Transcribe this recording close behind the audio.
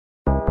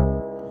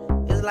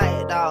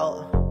Shit,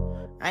 dog.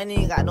 I ain't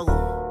even got no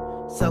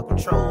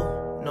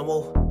self-control no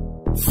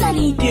more.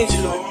 Sunny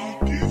Digital.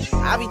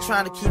 I be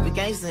trying to keep it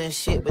gangster and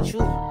shit, but you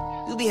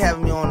be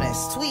having me on that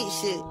sweet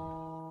shit.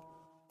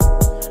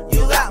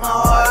 You got my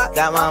heart,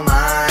 got my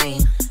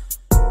mind.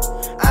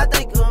 I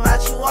think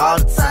about you all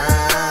the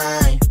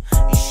time.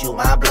 You shoot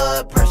my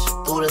blood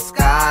pressure through the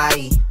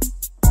sky.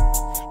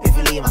 If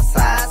you leave my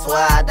side, I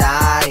swear I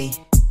die.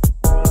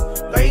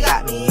 Girl, you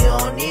got me, you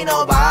don't need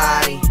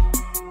nobody.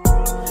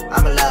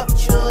 I'm in love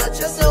with you,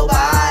 just your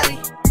body.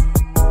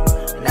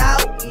 Now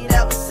we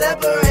never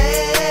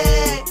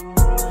separate.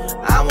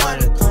 I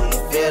wonder, do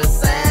you feel the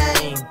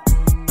same?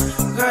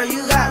 Girl,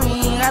 you got me,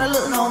 ain't gotta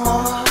look no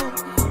more.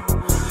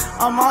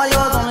 I'm all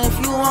yours only if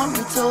you want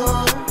me to.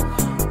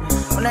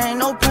 But there ain't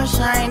no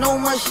pressure, ain't no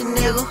mushy,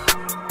 nigga.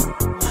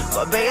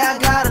 But babe, I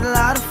got a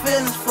lot of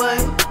feelings for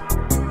you.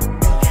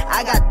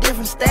 I got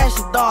different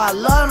stashes, though I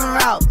love them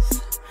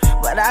routes.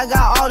 But I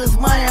got all this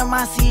money in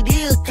my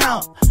CD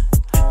account.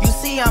 You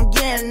see I'm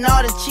getting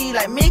all the cheese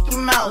like Mickey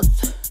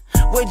Mouse.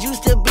 Would you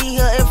still be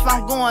here if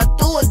I'm going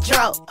through a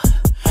drought?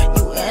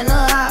 You in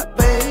a hot,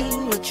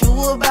 babe, what you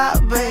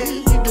about,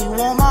 babe? Do you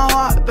want my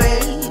heart,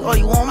 babe, or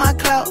you want my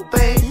clout,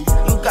 babe?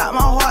 You got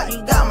my heart,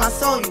 you got my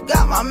soul, you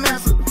got my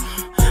mental.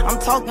 I'm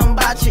talking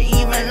about you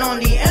even on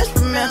the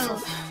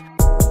instrumentals.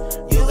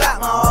 You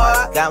got my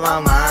heart, got my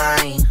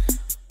mind.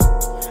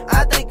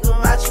 I think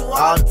about you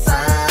all the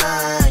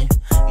time.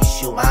 You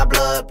shoot my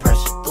blood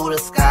pressure through the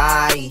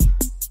sky.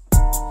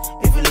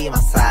 If you leave my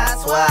side,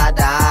 I swear I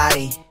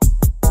die.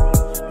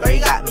 Girl, you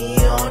got me, you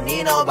don't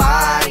need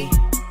nobody.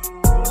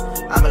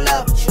 I'm in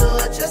love with you,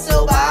 just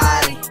your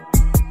body.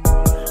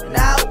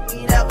 Now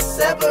we never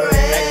separate.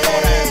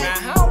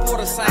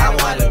 I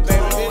wonder,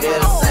 baby, feel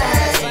the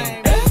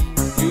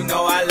same. You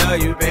know I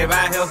love you, babe,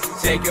 I help you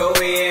take your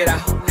head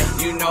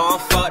out. You know I'm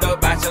fucked up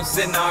about you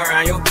sitting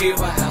around your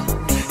people house.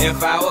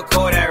 If I were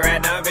Kodak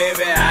right now,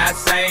 baby, I'd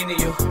sing to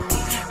you.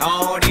 I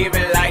don't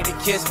even like to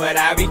kiss, but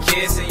I be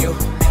kissing you.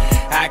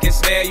 I can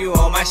smell you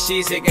on my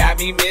sheets, it got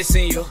me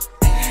missing you.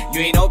 You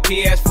ain't no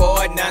PS4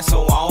 or none,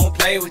 so I don't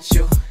play with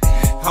you.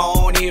 I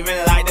don't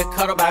even like to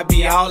cuddle, I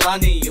be all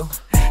under you.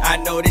 I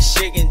know this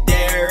shit can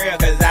dead real,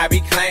 cause I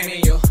be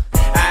claiming you.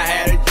 I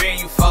had a dream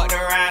you fucked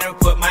around and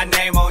put my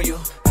name on you.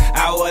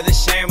 I was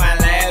ashamed my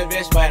last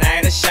bitch, but I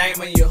ain't ashamed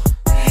of you.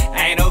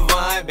 Ain't no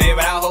fun, baby,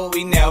 I hope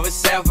we never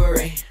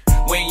separate.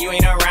 When you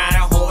ain't around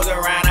and hoes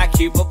around, I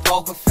keep a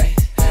poker face.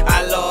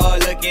 I love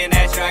looking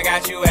at you, I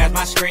got you as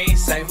my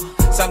screensaver.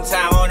 Sometimes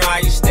I don't know how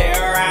you stay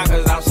around,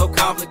 cause I'm so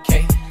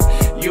complicated.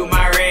 You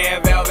my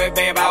red velvet,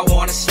 babe, I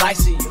want a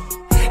slice of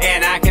you.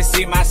 And I can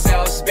see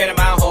myself spending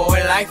my whole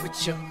life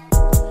with you.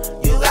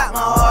 You got my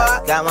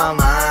heart, got my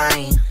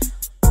mind.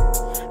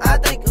 I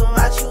think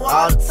about you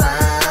all the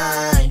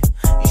time.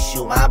 You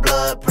shoot my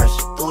blood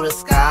pressure through the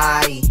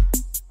sky.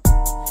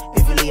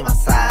 If you leave my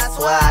side, I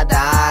swear I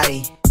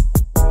die.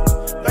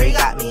 Girl, you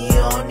got me, you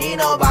don't need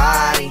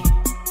nobody.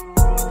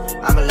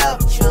 I'm in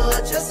love with you,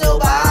 just your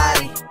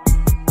body.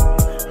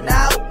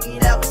 Now we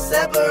never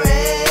separate.